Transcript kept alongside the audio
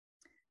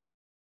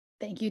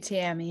Thank you,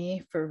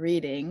 Tammy, for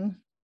reading.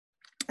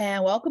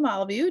 And welcome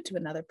all of you to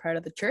another part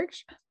of the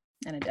church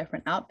and a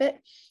different outfit.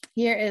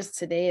 Here is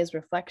today's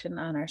reflection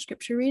on our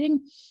scripture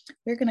reading.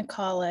 We're going to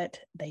call it,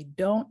 They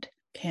Don't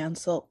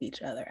Cancel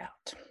Each Other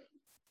Out.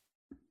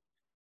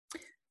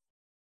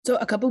 So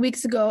a couple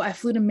weeks ago, I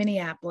flew to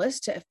Minneapolis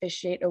to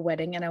officiate a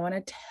wedding, and I want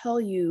to tell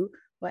you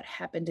what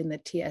happened in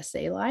the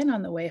TSA line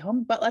on the way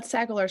home. But let's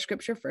tackle our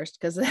scripture first,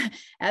 because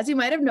as you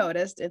might have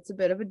noticed, it's a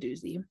bit of a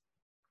doozy.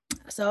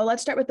 So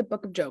let's start with the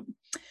book of Job.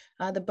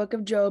 The book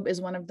of Job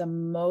is one of the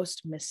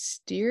most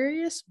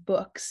mysterious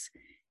books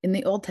in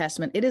the Old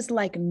Testament. It is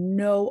like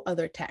no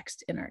other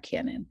text in our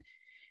canon.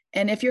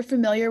 And if you're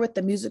familiar with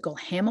the musical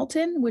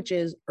Hamilton, which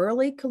is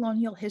early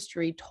colonial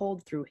history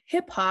told through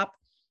hip hop,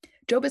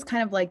 Job is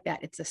kind of like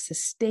that. It's a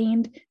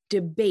sustained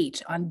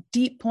debate on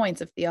deep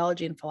points of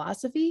theology and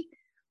philosophy,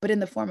 but in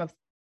the form of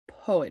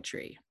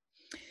poetry.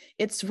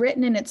 It's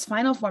written in its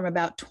final form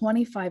about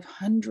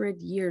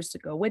 2,500 years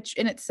ago, which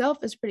in itself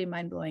is pretty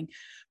mind-blowing.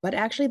 But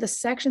actually, the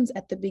sections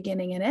at the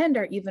beginning and end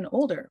are even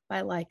older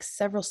by like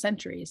several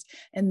centuries.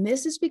 And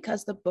this is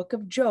because the book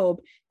of Job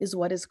is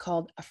what is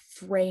called a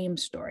frame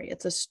story.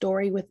 It's a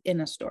story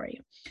within a story.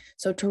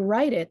 So to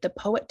write it, the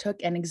poet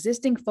took an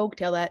existing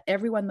folktale that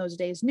everyone those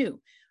days knew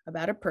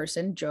about a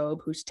person, Job,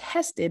 who's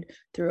tested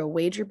through a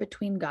wager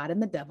between God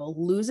and the devil,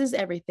 loses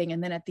everything,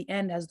 and then at the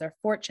end has their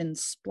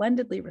fortunes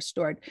splendidly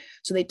restored.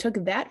 So they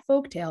took that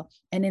folktale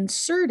and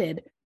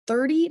inserted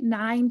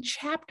 39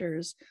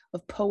 chapters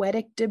of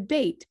poetic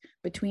debate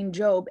between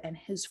Job and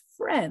his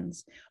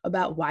friends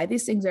about why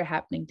these things are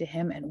happening to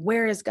him and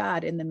where is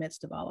God in the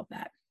midst of all of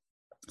that.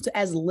 So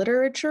as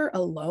literature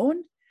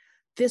alone,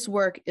 this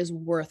work is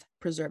worth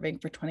preserving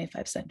for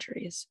 25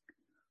 centuries.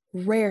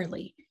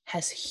 Rarely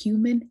has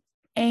human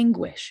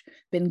anguish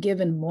been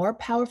given more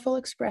powerful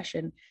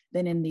expression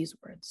than in these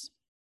words.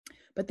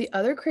 But the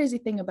other crazy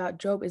thing about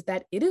Job is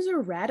that it is a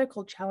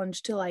radical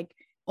challenge to like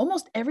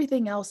almost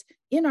everything else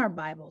in our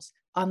Bibles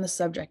on the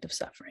subject of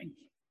suffering.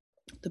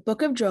 The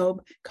book of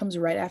Job comes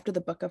right after the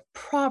book of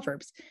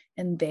Proverbs,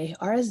 and they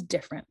are as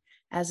different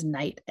as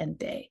night and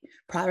day.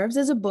 Proverbs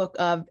is a book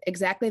of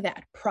exactly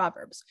that,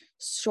 Proverbs,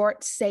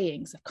 short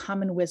sayings of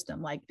common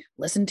wisdom, like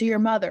listen to your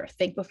mother,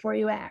 think before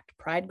you act,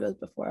 pride goes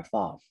before a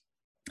fall.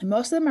 And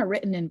most of them are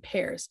written in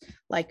pairs,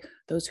 like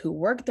those who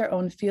work their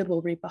own field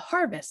will reap a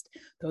harvest.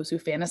 Those who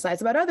fantasize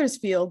about others'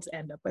 fields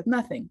end up with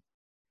nothing.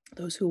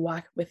 Those who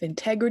walk with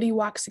integrity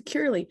walk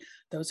securely.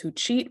 Those who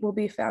cheat will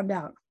be found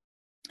out.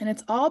 And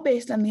it's all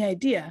based on the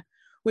idea,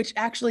 which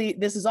actually,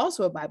 this is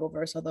also a Bible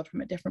verse, although from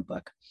a different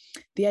book,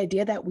 the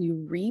idea that we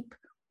reap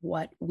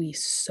what we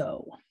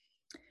sow.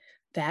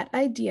 That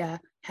idea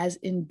has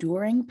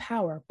enduring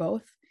power,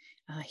 both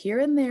here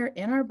and there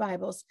in our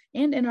Bibles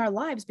and in our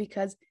lives,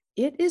 because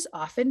it is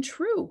often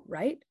true,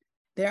 right?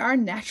 There are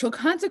natural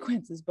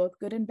consequences, both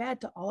good and bad,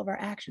 to all of our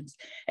actions.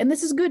 And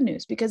this is good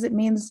news because it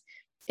means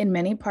in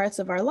many parts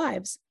of our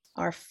lives,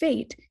 our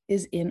fate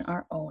is in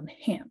our own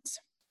hands.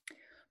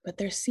 But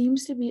there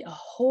seems to be a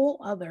whole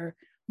other,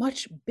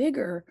 much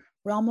bigger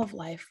realm of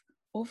life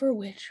over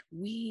which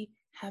we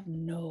have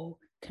no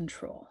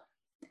control.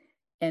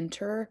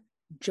 Enter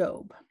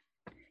Job.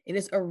 It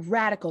is a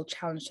radical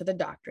challenge to the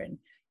doctrine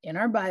in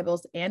our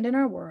Bibles and in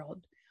our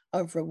world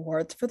of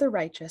rewards for the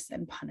righteous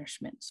and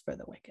punishments for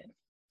the wicked.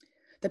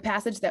 The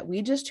passage that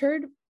we just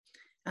heard,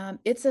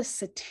 it's a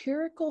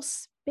satirical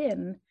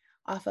spin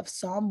off of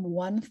Psalm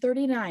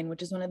 139,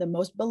 which is one of the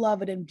most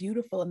beloved and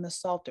beautiful in the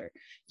Psalter.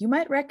 You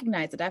might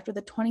recognize it after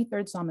the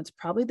 23rd Psalm. It's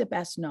probably the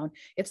best known.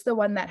 It's the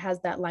one that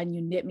has that line,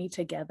 you knit me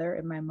together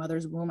in my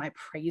mother's womb. I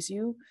praise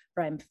you,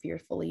 for I'm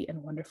fearfully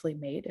and wonderfully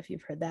made, if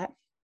you've heard that.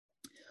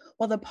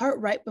 Well, the part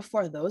right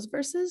before those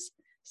verses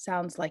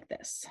sounds like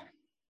this.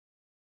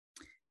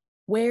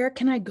 Where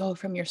can I go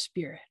from your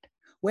spirit?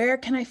 Where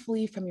can I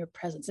flee from your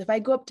presence? If I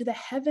go up to the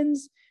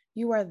heavens,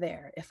 you are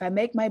there. If I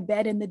make my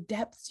bed in the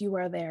depths, you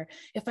are there.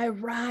 If I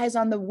rise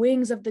on the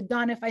wings of the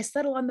dawn, if I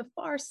settle on the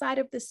far side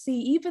of the sea,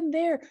 even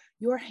there,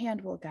 your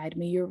hand will guide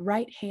me. Your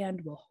right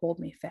hand will hold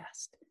me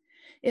fast.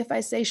 If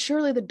I say,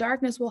 surely the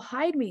darkness will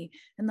hide me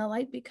and the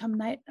light become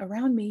night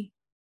around me,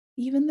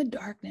 even the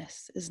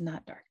darkness is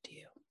not dark to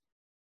you.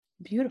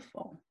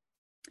 Beautiful.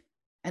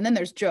 And then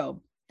there's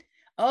Job.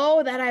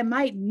 Oh, that I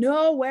might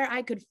know where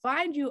I could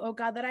find you, oh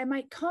God, that I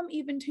might come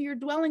even to your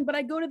dwelling, but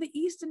I go to the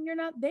east and you're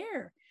not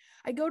there.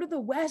 I go to the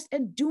west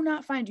and do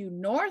not find you.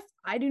 North,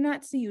 I do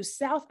not see you.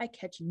 South, I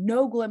catch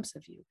no glimpse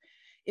of you.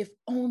 If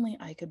only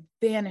I could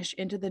vanish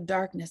into the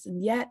darkness,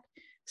 and yet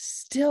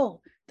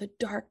still the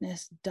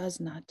darkness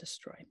does not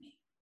destroy me.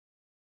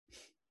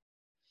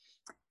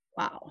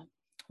 Wow.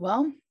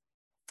 Well,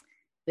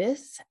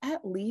 this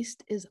at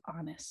least is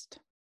honest.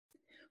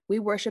 We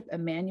worship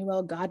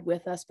Emmanuel, God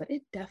with us, but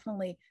it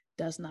definitely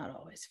does not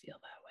always feel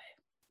that way.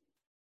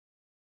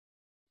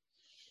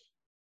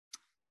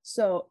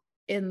 So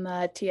in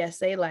the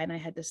TSA line, I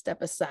had to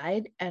step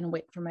aside and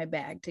wait for my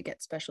bag to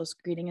get special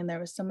screening. And there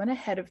was someone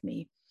ahead of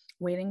me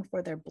waiting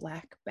for their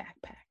black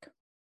backpack.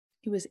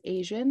 He was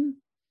Asian,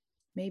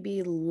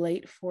 maybe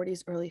late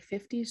 40s, early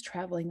 50s,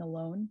 traveling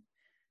alone.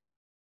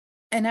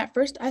 And at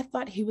first I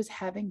thought he was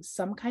having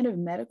some kind of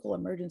medical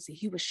emergency.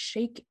 He was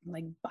shaking,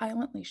 like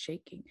violently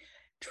shaking,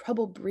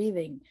 trouble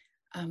breathing,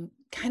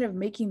 kind of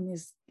making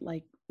these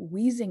like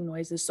wheezing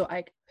noises. So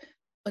I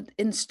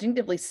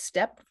instinctively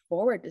stepped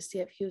forward to see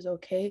if he was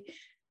okay.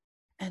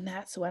 And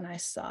that's when I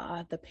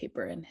saw the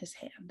paper in his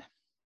hand.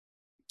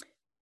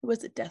 It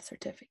was a death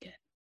certificate.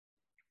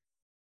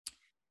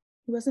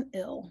 He wasn't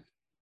ill.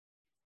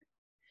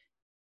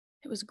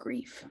 It was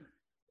grief.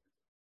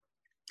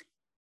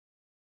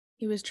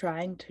 He was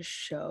trying to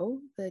show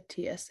the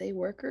TSA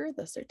worker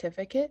the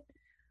certificate,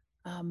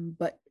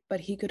 but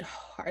he could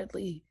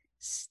hardly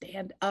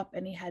stand up,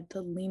 and he had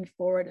to lean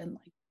forward and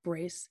like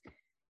brace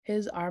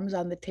his arms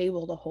on the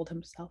table to hold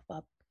himself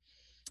up.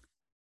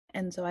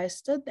 And so I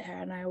stood there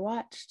and I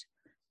watched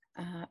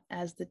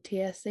as the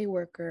TSA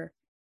worker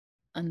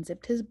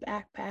unzipped his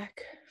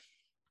backpack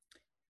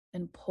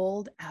and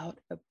pulled out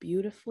a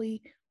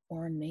beautifully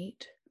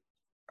ornate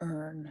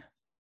urn,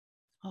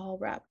 all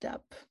wrapped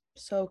up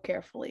so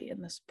carefully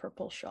in this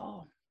purple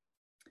shawl.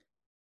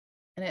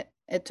 And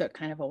it took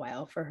kind of a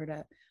while for her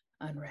to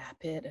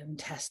unwrap it and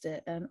test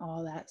it and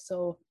all that.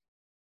 So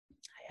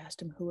I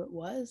asked him who it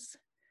was,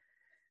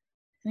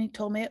 and he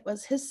told me it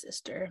was his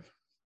sister.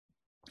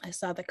 I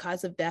saw the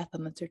cause of death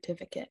on the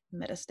certificate,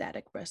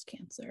 metastatic breast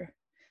cancer.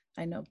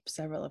 I know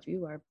several of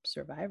you are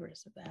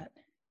survivors of that.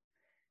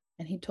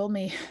 And he told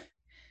me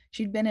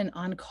she'd been an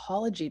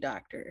oncology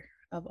doctor,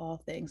 of all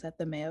things, at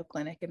the Mayo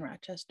Clinic in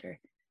Rochester.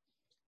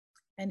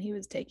 And he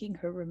was taking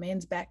her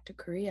remains back to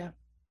Korea,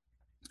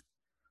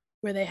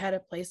 where they had a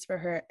place for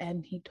her.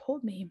 And he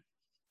told me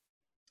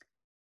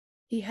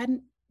he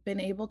hadn't been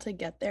able to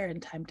get there in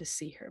time to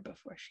see her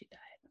before she died.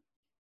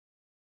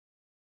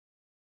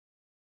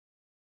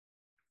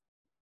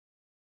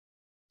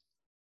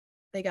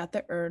 They got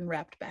the urn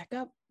wrapped back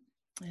up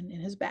and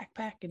in his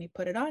backpack, and he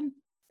put it on, and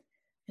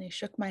he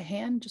shook my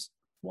hand, just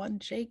one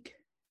shake,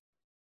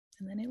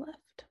 and then he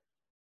left.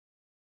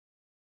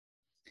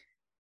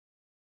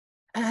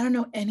 And I don't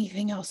know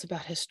anything else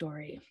about his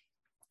story.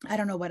 I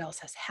don't know what else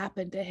has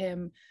happened to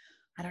him.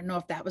 I don't know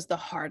if that was the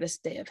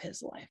hardest day of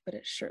his life, but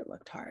it sure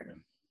looked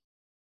hard.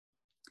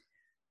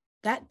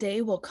 That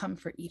day will come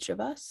for each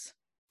of us,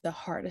 the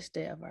hardest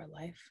day of our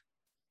life.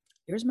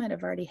 Yours might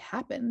have already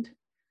happened,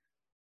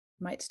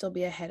 might still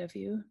be ahead of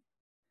you.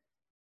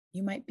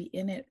 You might be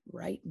in it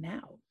right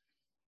now.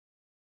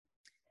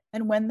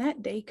 And when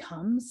that day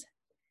comes,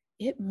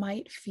 it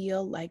might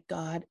feel like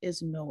God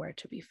is nowhere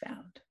to be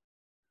found.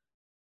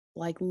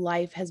 Like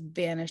life has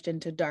vanished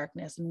into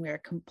darkness and we are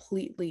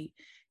completely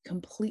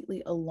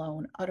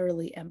alone,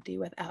 utterly empty,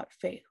 without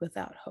faith,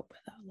 without hope,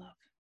 without love.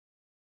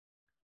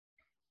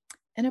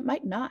 And it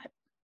might not.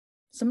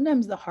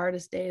 Sometimes the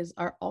hardest days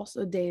are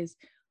also days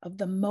of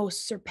the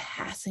most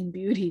surpassing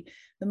beauty,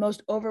 the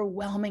most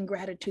overwhelming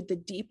gratitude, the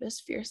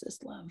deepest,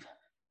 fiercest love.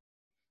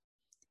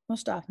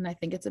 Most often, I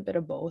think it's a bit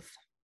of both: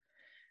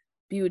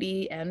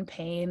 beauty and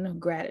pain,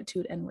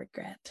 gratitude and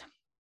regret,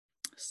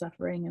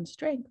 suffering and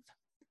strength,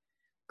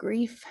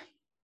 grief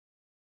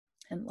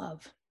and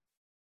love.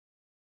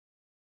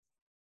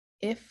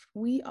 If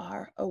we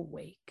are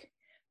awake,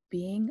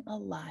 being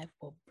alive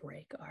will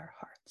break our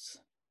hearts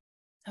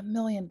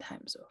 1,000,000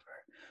 times over.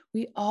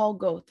 We all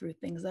go through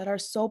things that are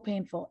so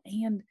painful,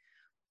 and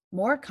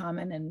more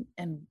common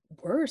and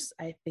worse,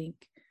 I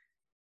think.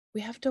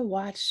 We have to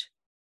watch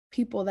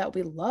people that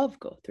we love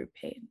go through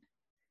pain,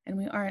 and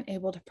we aren't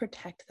able to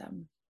protect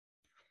them.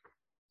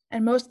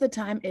 And most of the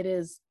time, it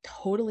is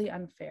totally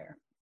unfair,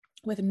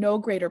 with no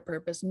greater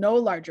purpose, no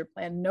larger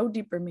plan, no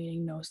deeper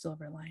meaning, no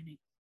silver lining.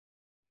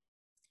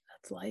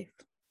 That's life.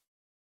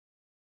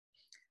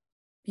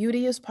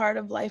 Beauty is part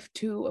of life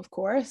too, of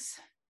course.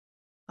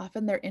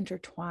 Often they're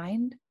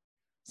intertwined.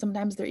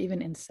 Sometimes they're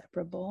even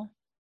inseparable.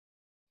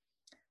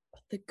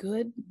 But the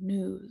good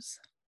news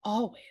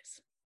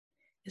always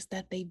is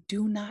that they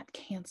do not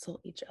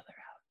cancel each other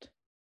out.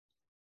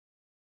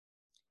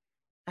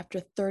 After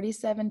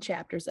 37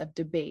 chapters of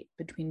debate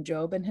between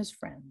Job and his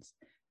friends,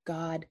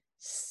 God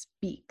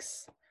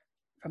speaks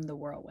from the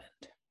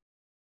whirlwind.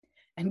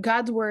 And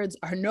God's words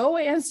are no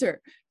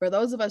answer for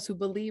those of us who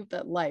believe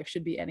that life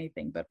should be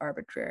anything but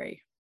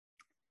arbitrary.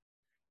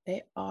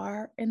 They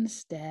are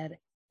instead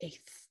a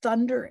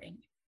thundering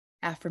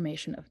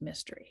affirmation of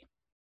mystery,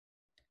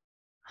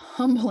 a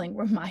humbling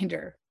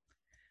reminder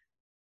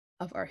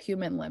of our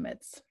human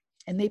limits.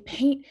 And they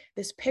paint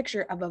this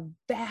picture of a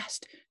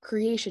vast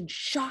creation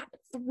shot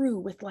through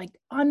with like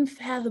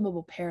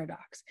unfathomable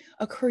paradox,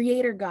 a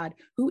creator God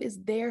who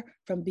is there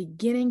from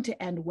beginning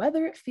to end,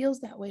 whether it feels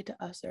that way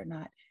to us or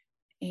not.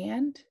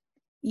 And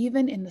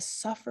even in the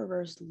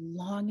sufferer's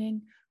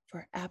longing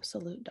for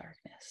absolute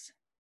darkness,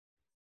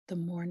 the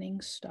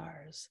morning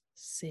stars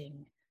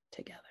sing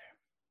together.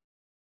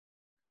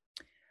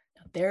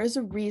 Now, there is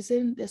a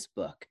reason this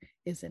book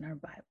is in our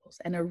Bibles,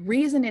 and a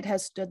reason it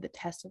has stood the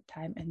test of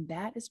time, and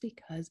that is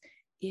because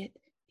it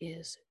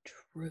is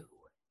true.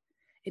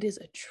 It is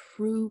a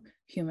true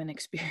human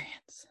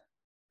experience.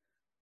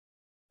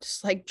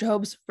 Just like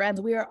Job's friends,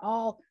 we are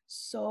all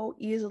so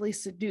easily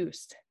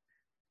seduced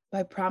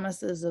by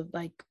promises of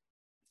like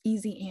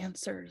easy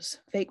answers,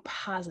 fake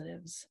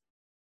positives,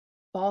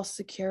 false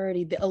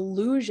security, the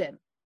illusion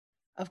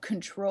of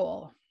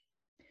control.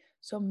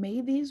 So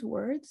may these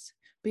words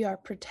be our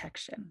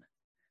protection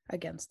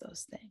against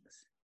those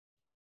things.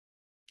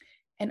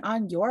 And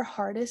on your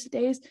hardest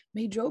days,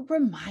 may Job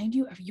remind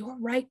you of your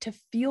right to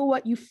feel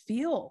what you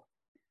feel,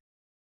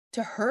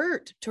 to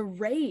hurt, to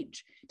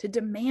rage, to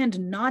demand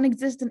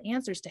non-existent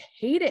answers, to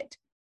hate it,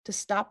 to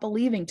stop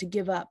believing, to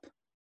give up.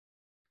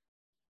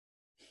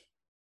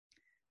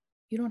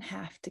 You don't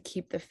have to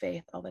keep the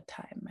faith all the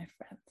time, my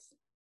friends.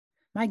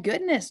 My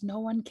goodness, no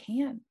one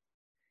can.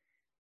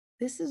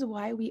 This is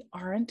why we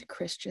aren't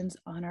Christians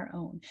on our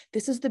own.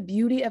 This is the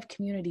beauty of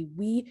community.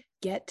 We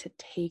get to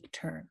take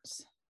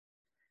turns.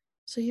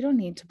 So you don't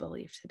need to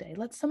believe today.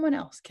 Let someone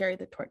else carry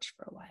the torch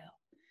for a while.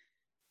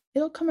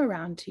 It'll come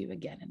around to you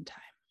again in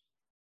time.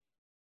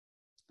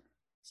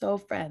 So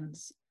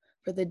friends,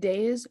 for the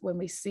days when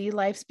we see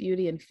life's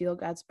beauty and feel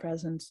God's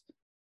presence,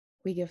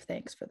 we give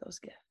thanks for those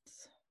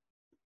gifts.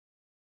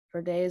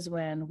 For days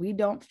when we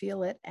don't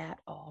feel it at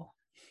all,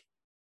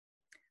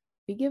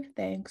 we give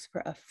thanks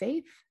for a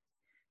faith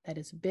that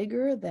is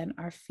bigger than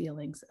our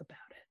feelings about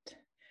it.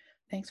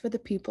 Thanks for the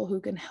people who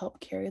can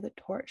help carry the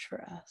torch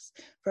for us,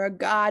 for a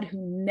God who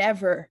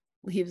never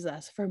leaves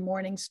us, for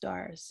morning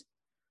stars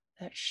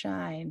that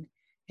shine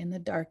in the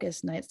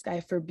darkest night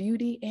sky, for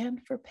beauty and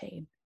for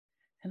pain,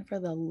 and for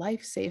the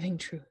life-saving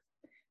truth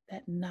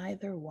that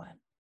neither one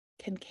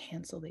can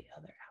cancel the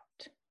other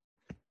out.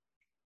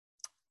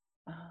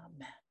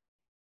 Amen.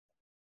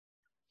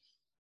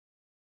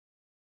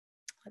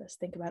 Let us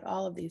think about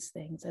all of these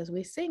things as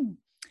we sing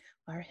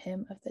our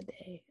hymn of the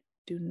day.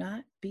 Do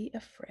not be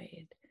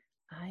afraid,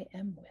 I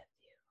am with